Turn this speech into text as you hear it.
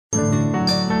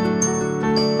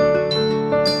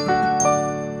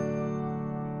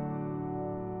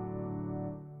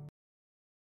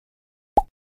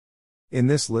In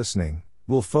this listening,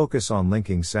 we'll focus on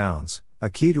linking sounds, a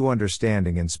key to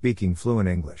understanding and speaking fluent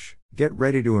English. Get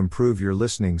ready to improve your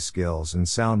listening skills and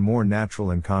sound more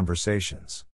natural in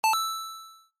conversations.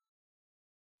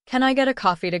 Can I get a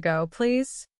coffee to go,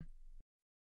 please?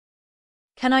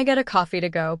 Can I get a coffee to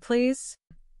go, please?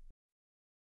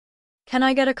 Can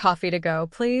I get a coffee to go,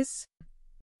 please?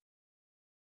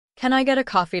 Can I get a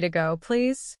coffee to go,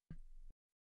 please?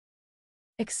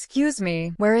 Excuse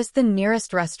me, where is the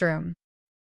nearest restroom?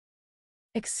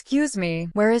 Excuse me,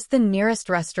 where is the nearest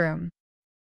restroom?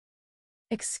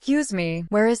 Excuse me,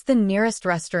 where is the nearest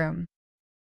restroom?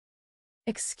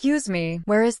 Excuse me,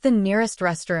 where is the nearest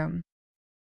restroom?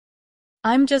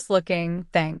 I'm just looking,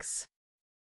 thanks.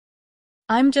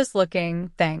 I'm just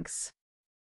looking, thanks.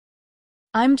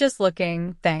 I'm just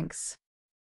looking, thanks.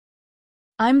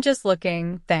 I'm just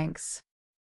looking, thanks.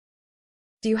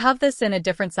 Do you have this in a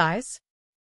different size?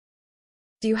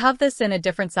 Do you have this in a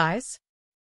different size?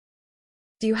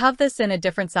 Do you have this in a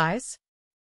different size?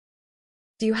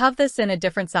 Do you have this in a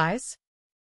different size?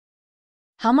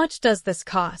 How much does this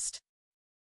cost?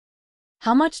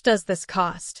 How much does this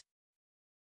cost?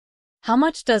 How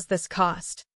much does this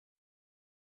cost?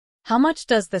 How much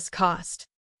does this cost?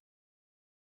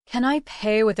 Can I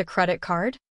pay with a credit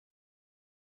card?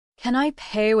 Can I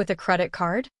pay with a credit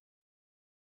card?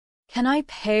 Can I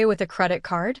pay with a credit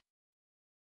card?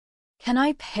 Can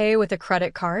I pay with a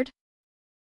credit card?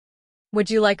 Would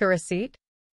you like a receipt?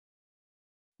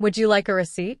 Would you like a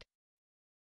receipt?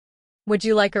 Would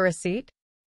you like a receipt?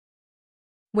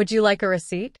 Would you like a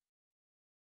receipt?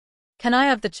 Can I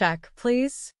have the check,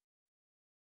 please?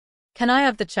 Can I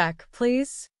have the check,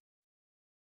 please?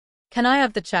 Can I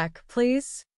have the check,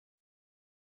 please?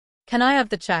 Can I have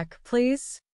the check,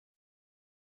 please?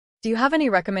 Do you have any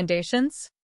recommendations?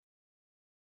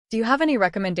 Do you have any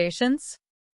recommendations?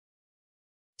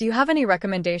 Do you have any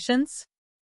recommendations?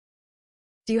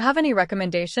 Do you have any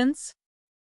recommendations?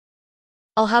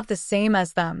 I'll have the same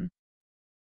as them.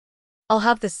 I'll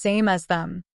have the same as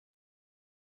them.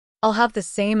 I'll have the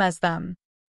same as them.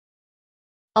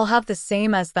 I'll have the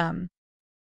same as them.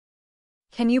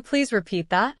 Can you please repeat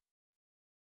that?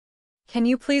 Can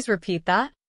you please repeat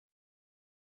that?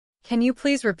 Can you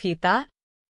please repeat that?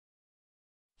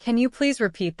 Can you please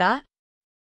repeat that?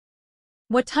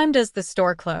 What time does the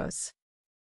store close?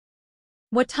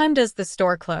 What time does the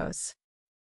store close?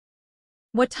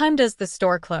 What time does the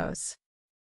store close?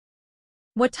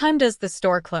 What time does the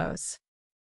store close?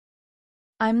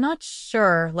 I'm not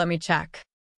sure, let me check.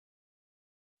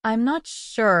 I'm not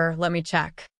sure, let me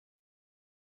check.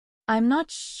 I'm not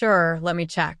sure, let me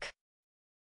check.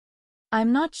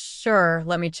 I'm not sure,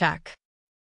 let me check.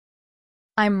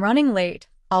 I'm running late,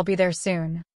 I'll be there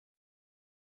soon.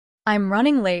 I'm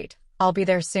running late, I'll be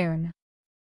there soon.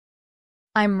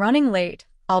 I'm running late,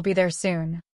 I'll be there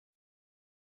soon.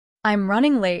 I'm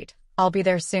running late, I'll be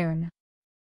there soon.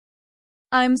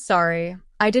 I'm sorry,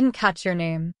 I didn't catch your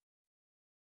name.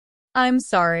 I'm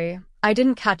sorry, I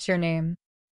didn't catch your name.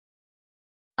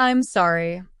 I'm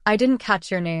sorry, I didn't catch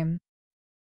your name.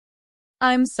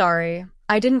 I'm sorry,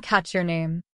 I didn't catch your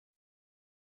name.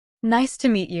 Nice to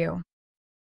meet you.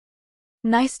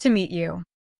 Nice to meet you.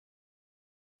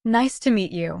 Nice to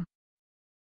meet you.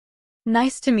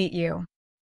 Nice to meet you.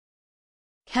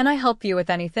 Can I help you with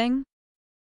anything?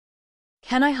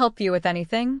 Can I help you with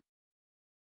anything?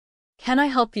 Can I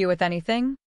help you with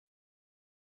anything?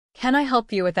 Can I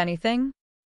help you with anything?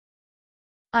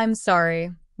 I'm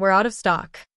sorry, we're out of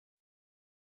stock.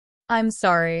 I'm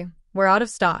sorry, we're out of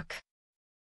stock.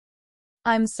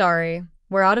 I'm sorry,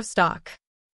 we're out of stock.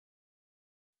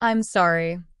 I'm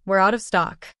sorry, we're out of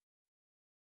stock.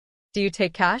 Do you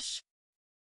take cash?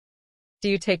 Do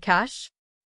you take cash?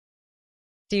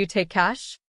 Do you take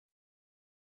cash?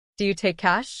 Do you take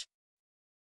cash?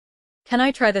 Can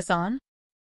I try this on?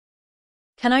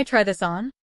 Can I try this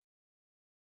on?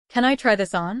 Can I try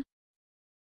this on?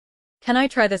 Can I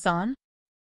try this on?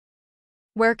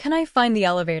 Where can I find the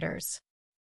elevators?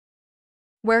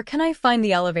 Where can I find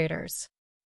the elevators?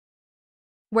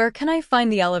 Where can I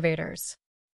find the elevators?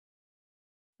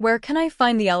 Where can I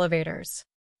find the elevators?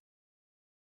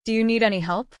 Do you need any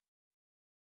help?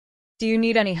 Do you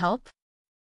need any help?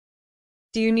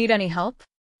 Do you need any help?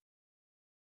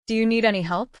 Do you need any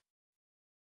help?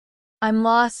 I'm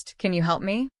lost, can you help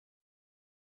me?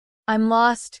 I'm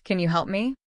lost, can you help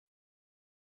me?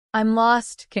 I'm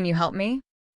lost, can you help me?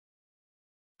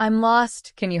 I'm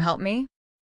lost, can you help me?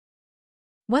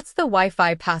 What's the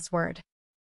Wi-Fi password?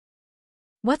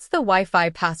 What's the Wi-Fi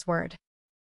password?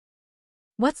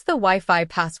 What's the Wi-Fi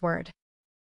password?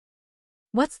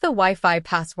 What's the Wi-Fi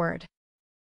password?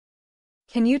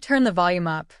 Can you turn the volume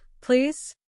up,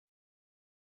 please?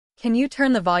 Can you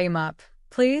turn the volume up,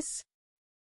 please?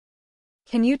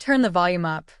 Can you turn the volume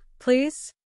up,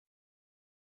 please?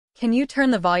 Can you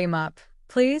turn the volume up,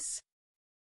 please?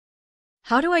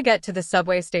 How do I get to the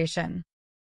subway station?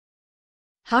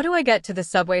 How do I get to the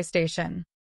subway station?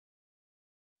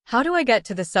 How do I get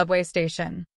to the subway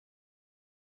station?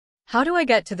 How do I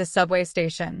get to the subway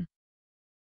station?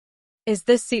 Is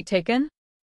this seat taken?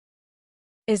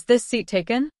 Is this seat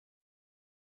taken?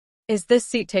 Is this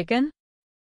seat taken?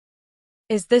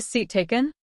 Is this seat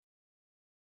taken?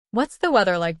 What's the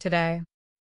weather like today?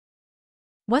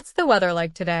 What's the weather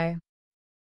like today?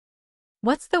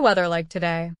 What's the weather like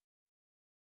today?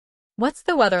 What's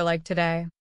the weather like today?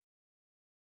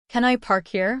 Can I park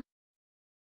here?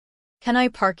 Can I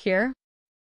park here?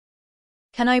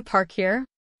 Can I park here?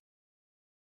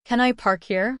 Can I park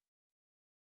here?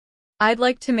 I'd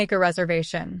like to make a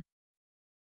reservation.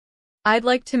 I'd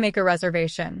like to make a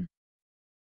reservation.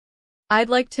 I'd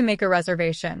like to make a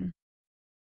reservation.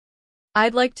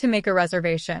 I'd like to make a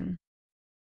reservation.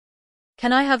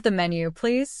 Can I have the menu,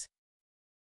 please?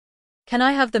 Can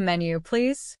I have the menu,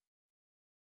 please?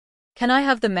 Can I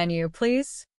have the menu,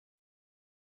 please?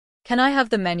 Can I have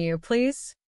the menu,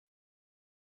 please?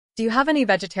 Do you have any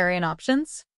vegetarian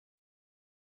options?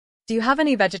 Do you have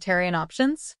any vegetarian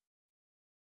options?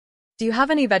 Do you have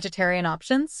any vegetarian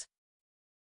options?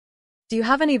 Do you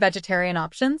have any vegetarian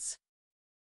options?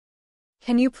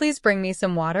 Can you please bring me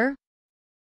some water?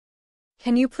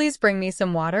 Can you please bring me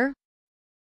some water?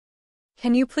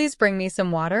 Can you please bring me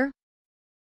some water?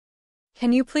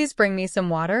 Can you please bring me some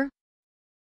water?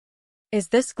 Is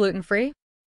this gluten-free?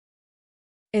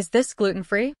 Is this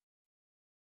gluten-free?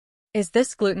 Is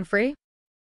this gluten-free?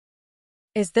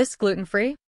 Is this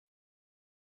gluten-free?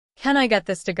 Can I get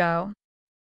this to go?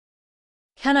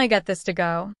 Can I get this to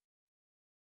go?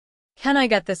 Can I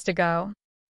get this to go?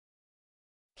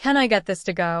 Can I get this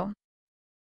to go?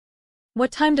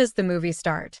 What time does the movie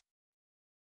start?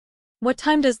 What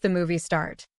time does the movie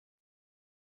start?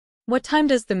 What time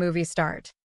does the movie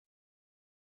start?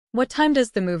 What time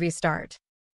does the movie start?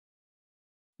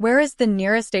 Where is the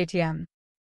nearest ATM?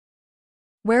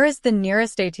 Where is the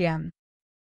nearest ATM?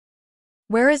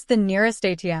 Where is the nearest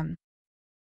ATM?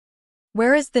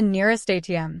 Where is the nearest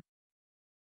ATM?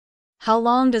 How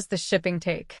long does the shipping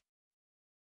take?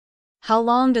 How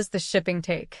long does the shipping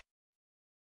take?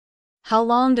 How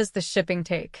long does the shipping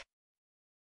take?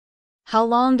 How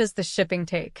long does the shipping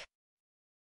take?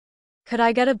 Could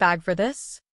I get a bag for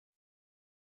this?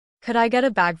 Could I get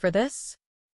a bag for this?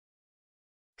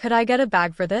 Could I get a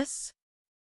bag for this?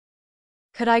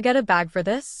 Could I get a bag for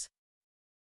this?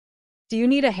 Do you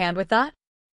need a hand with that?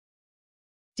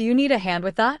 Do you need a hand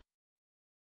with that?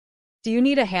 Do you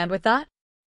need a hand with that?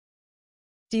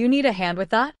 Do you need a hand with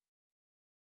that?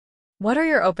 What are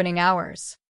your opening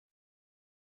hours?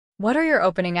 What are your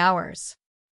opening hours?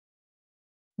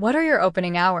 What are your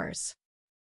opening hours?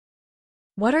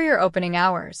 What are your opening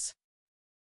hours?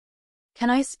 Can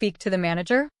I speak to the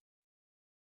manager?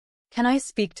 Can I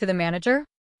speak to the manager?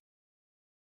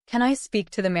 Can I speak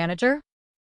to the manager?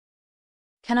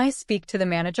 Can I speak to the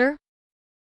manager?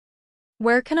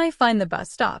 Where can I find the bus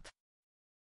stop?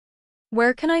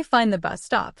 Where can I find the bus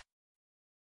stop?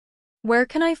 Where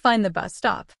can I find the bus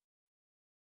stop?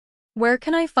 Where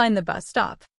can I find the bus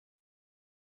stop?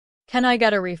 Can I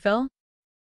get a refill?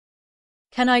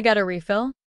 Can I get a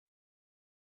refill?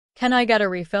 Can I get a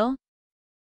refill?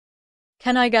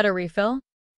 Can I get a refill?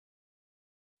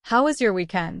 How was your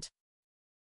weekend?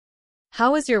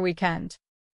 How was your weekend?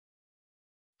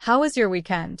 How was your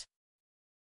weekend?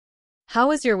 How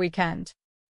was your weekend?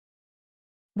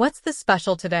 What's the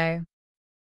special today?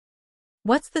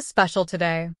 What's the special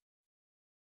today?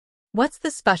 What's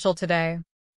the special today?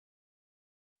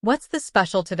 What's the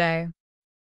special today?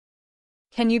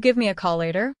 Can you give me a call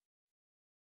later?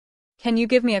 Can you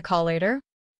give me a call later?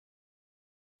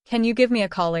 Can you give me a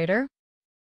call later?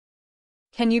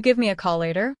 Can you give me a call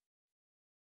later?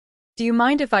 Do you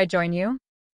mind if I join you?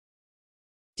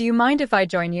 Do you mind if I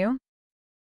join you?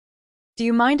 Do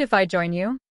you mind if I join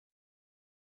you?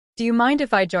 Do you mind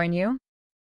if I join you?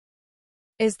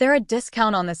 Is there a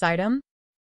discount on this item?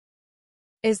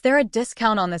 Is there a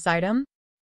discount on this item?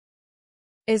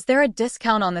 Is there a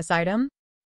discount on this item?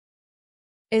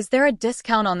 Is there a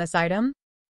discount on this item?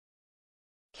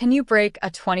 Can you break a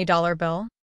 $20 bill?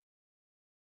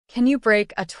 Can you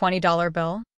break a $20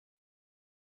 bill?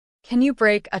 Can you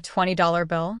break a $20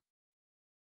 bill?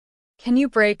 Can you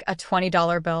break a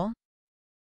 $20 bill?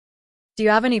 Do you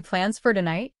have any plans for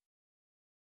tonight?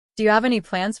 Do you have any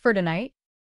plans for tonight?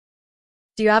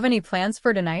 Do you have any plans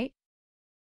for tonight?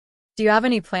 Do you have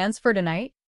any plans for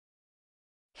tonight?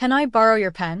 Can I borrow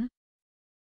your pen?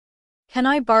 Can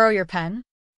I borrow your pen?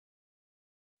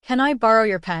 Can I borrow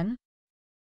your pen?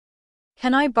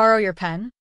 Can I borrow your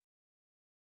pen?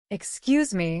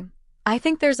 Excuse me, I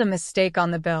think there's a mistake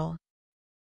on the bill.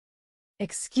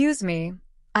 Excuse me,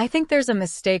 I think there's a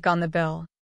mistake on the bill.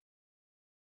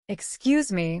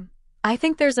 Excuse me, I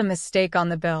think there's a mistake on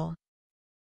the bill.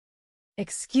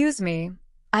 Excuse me,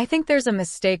 I think there's a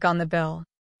mistake on the bill.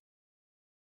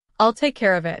 I'll take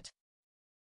care of it.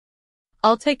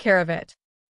 I'll take care of it.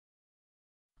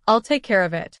 I'll take care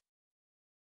of it.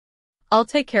 I'll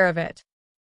take care of it.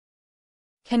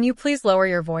 Can you please lower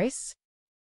your voice?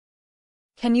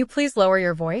 Can you please lower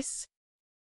your voice?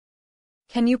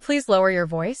 Can you please lower your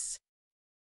voice?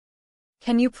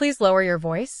 Can you please lower your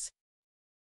voice?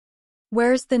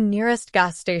 Where's the nearest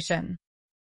gas station?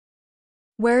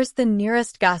 Where's the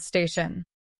nearest gas station?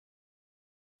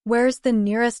 Where's the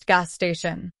nearest gas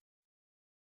station?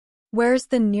 Where's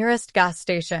the nearest gas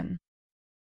station?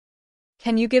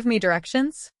 Can you give me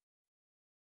directions?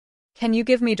 Can you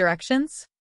give me directions?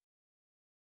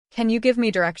 Can you give me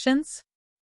directions?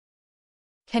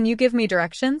 Can you give me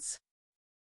directions?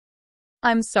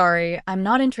 I'm sorry, I'm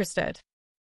not interested.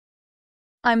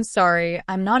 I'm sorry,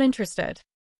 I'm not interested.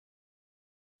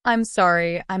 I'm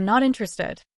sorry, I'm not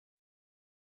interested.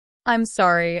 I'm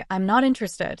sorry, I'm not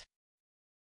interested.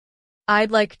 I'd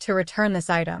like to return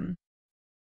this item.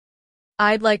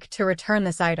 I'd like to return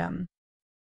this item.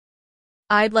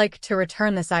 I'd like to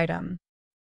return this item.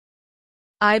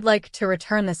 I'd like to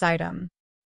return this item.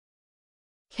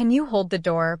 Can you hold the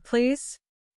door, please?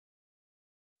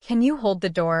 Can you hold the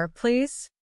door, please?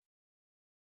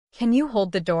 Can you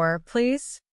hold the door,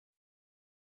 please?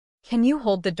 Can you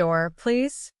hold the door,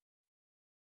 please?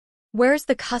 Where's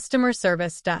the customer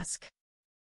service desk?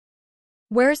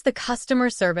 Where's the customer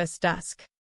service desk?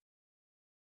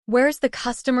 Where's the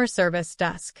customer service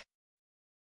desk?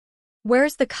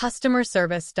 Where's the customer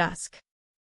service desk?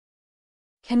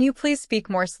 Can you please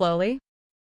speak more slowly?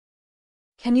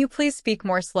 Can you please speak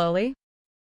more slowly?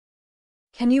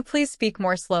 Can you please speak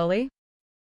more slowly?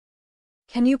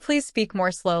 Can you please speak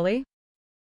more slowly?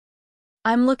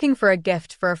 I'm looking for a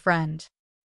gift for a friend.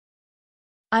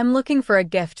 I'm looking for a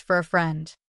gift for a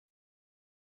friend.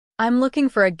 I'm looking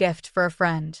for a gift for a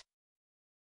friend.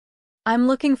 I'm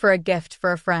looking for a gift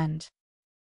for a friend.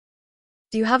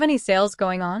 Do you have any sales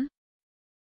going on?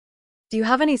 Do you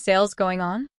have any sales going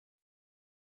on?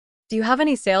 Do you have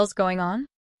any sales going on?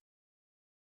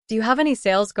 Do you have any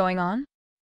sales going on?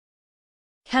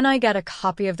 Can I get a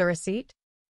copy of the receipt?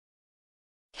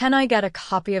 Can I get a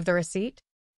copy of the receipt?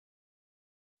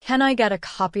 Can I get a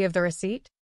copy of the receipt?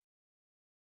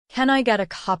 Can I get a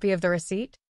copy of the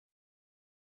receipt?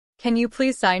 Can you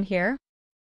please sign here?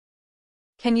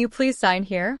 Can you please sign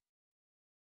here?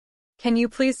 Can you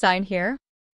please sign here?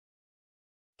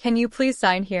 Can you please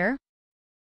sign here?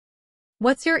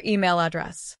 What's your email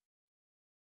address?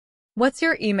 What's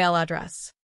your email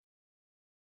address?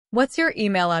 What's your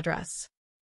email address?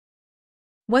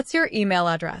 What's your email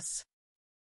address?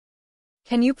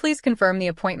 Can you please confirm the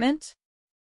appointment?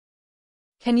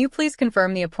 Can you please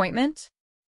confirm the appointment?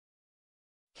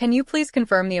 Can you please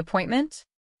confirm the appointment?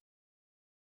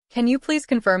 Can you please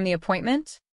confirm the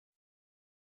appointment?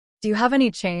 Do you have any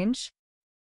change?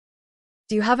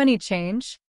 Do you have any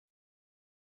change?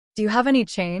 Do you have any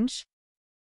change?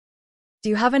 Do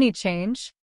you have any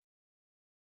change?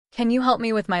 Can you help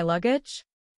me with my luggage?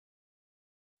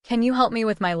 Can you help me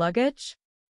with my luggage?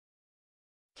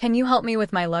 Can you help me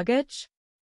with my luggage?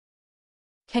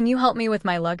 Can you help me with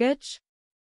my luggage?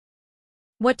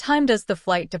 What time does the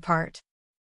flight depart?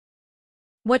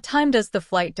 What time does the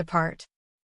flight depart?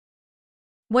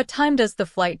 What time does the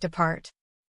flight depart?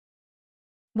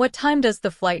 What time does the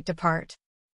flight depart?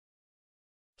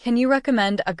 Can you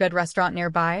recommend a good restaurant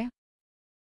nearby?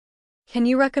 Can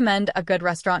you recommend a good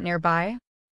restaurant nearby?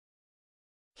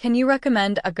 Can you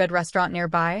recommend a good restaurant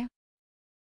nearby?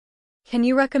 Can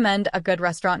you recommend a good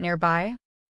restaurant nearby?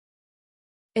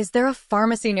 Is there a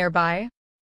pharmacy nearby?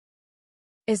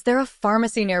 Is there a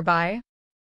pharmacy nearby?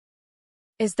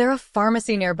 Is there a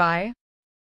pharmacy nearby?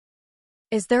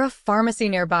 Is there a pharmacy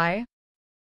nearby?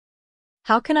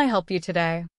 How can I help you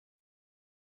today?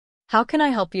 How can I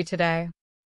help you today?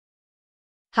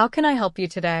 How can I help you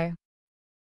today?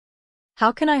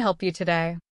 How can I help you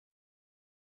today?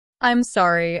 I'm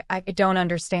sorry, I don't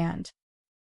understand.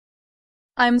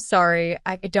 I'm sorry,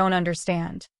 I don't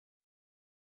understand.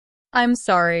 I'm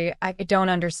sorry, I don't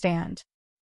understand.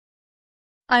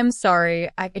 I'm sorry,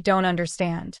 I don't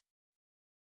understand.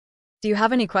 Do you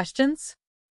have any questions?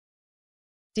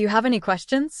 Do you have any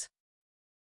questions?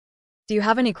 Do you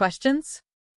have any questions?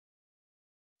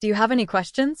 Do you have any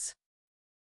questions?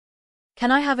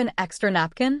 Can I have an extra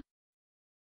napkin?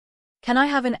 Can I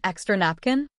have an extra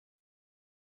napkin?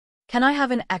 Can I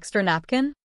have an extra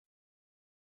napkin?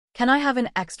 Can I have an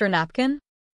extra napkin?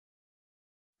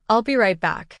 I'll be right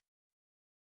back.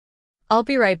 I'll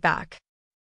be right back.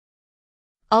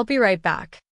 I'll be right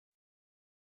back.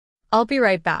 I'll be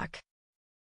right back.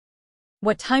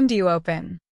 What time do you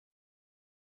open?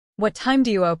 What time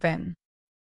do you open?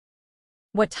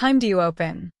 What time do you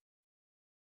open?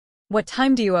 What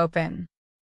time do you open?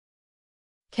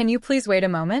 Can you please wait a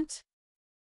moment?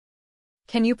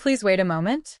 Can you please wait a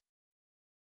moment?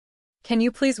 Can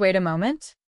you please wait a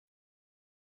moment?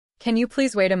 Can you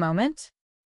please wait a moment?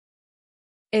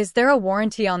 Is there a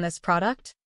warranty on this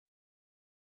product?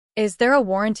 Is there a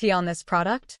warranty on this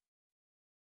product?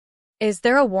 Is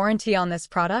there a warranty on this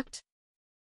product?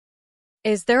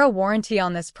 Is there a warranty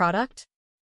on this product?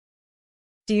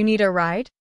 Do you need a ride?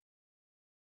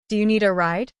 Do you need a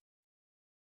ride?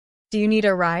 Do you need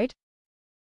a ride?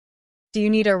 Do you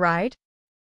need a ride?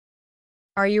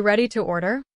 Are you ready to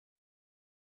order?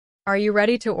 Are you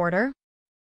ready to order?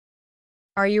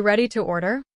 Are you ready to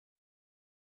order?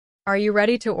 Are you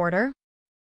ready to order?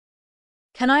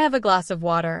 Can I have a glass of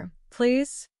water,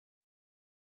 please?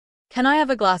 Can I have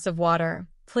a glass of water,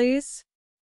 please?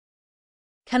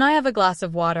 Can I have a glass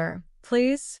of water,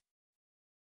 please?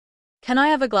 Can I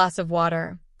have a glass of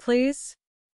water, please?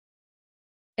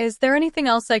 Is there anything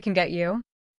else I can get you?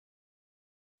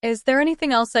 Is there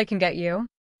anything else I can get you?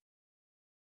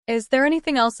 Is there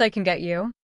anything else I can get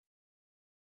you?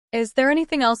 Is there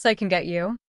anything else I can get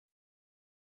you?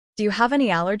 Do you have any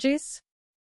allergies?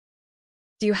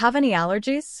 Do you have any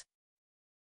allergies?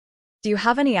 Do you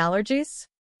have any allergies?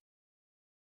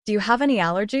 Do you have any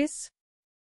allergies?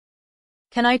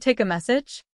 Can I take a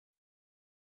message?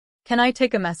 Can I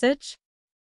take a message?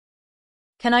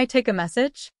 Can I take a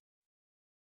message?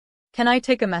 Can I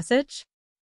take a message?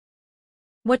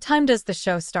 What time does the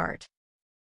show start?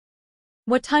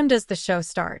 What time does the show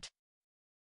start?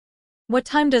 What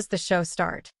time does the show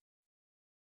start?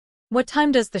 What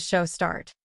time does the show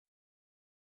start?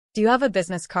 Do you have a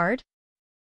business card?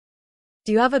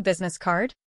 Do you have a business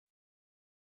card?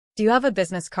 Do you have a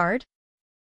business card?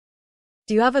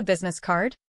 Do you have a business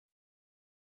card?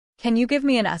 Can you give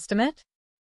me an estimate?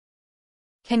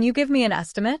 Can you give me an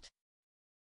estimate?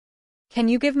 Can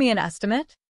you give me an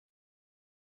estimate?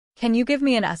 Can you give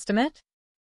me an estimate?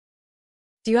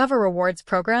 Do you have a rewards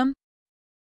program?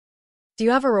 Do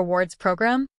you have a rewards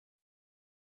program?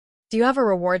 Do you have a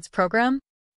rewards program?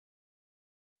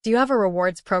 Do you have a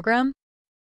rewards program?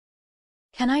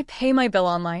 Can I pay my bill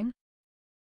online?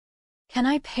 Can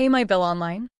I pay my bill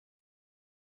online?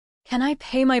 Can I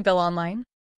pay my bill online?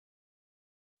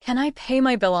 Can I pay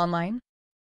my bill online?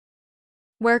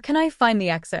 Where can I find the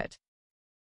exit?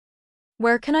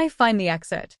 Where can I find the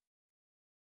exit?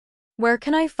 Where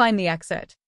can I find the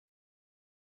exit?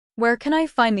 Where can I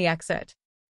find the exit?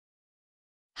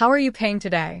 How are you paying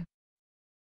today?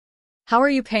 How are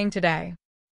you paying today?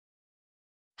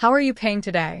 How are you paying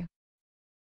today?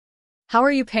 How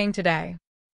are you paying today?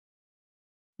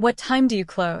 What time do you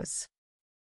close?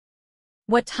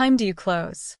 What time do you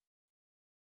close?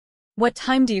 What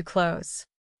time do you close?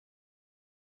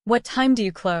 What time do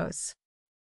you close?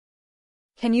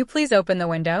 Can you please open the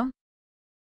window?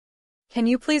 Can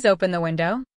you please open the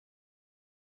window?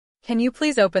 Can you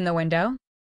please open the window?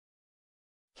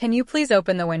 Can you please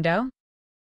open the window?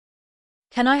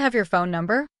 Can I have your phone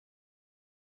number?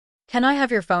 Can I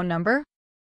have your phone number?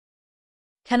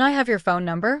 Can I have your phone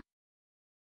number?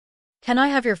 Can I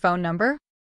have your phone number?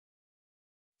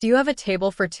 Do you have a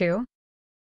table for two?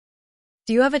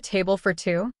 Do you have a table for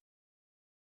two?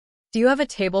 Do you have a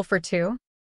table for two?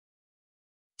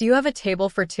 Do you have a table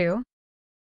for two?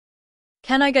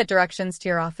 Can I get directions to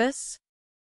your office?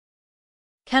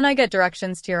 Can I get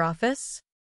directions to your office?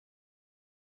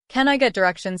 Can I get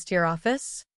directions to your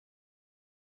office?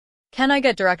 Can I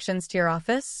get directions to your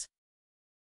office?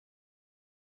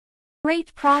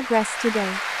 Great progress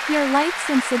today. Your likes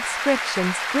and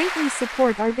subscriptions greatly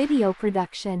support our video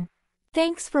production.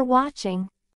 Thanks for watching.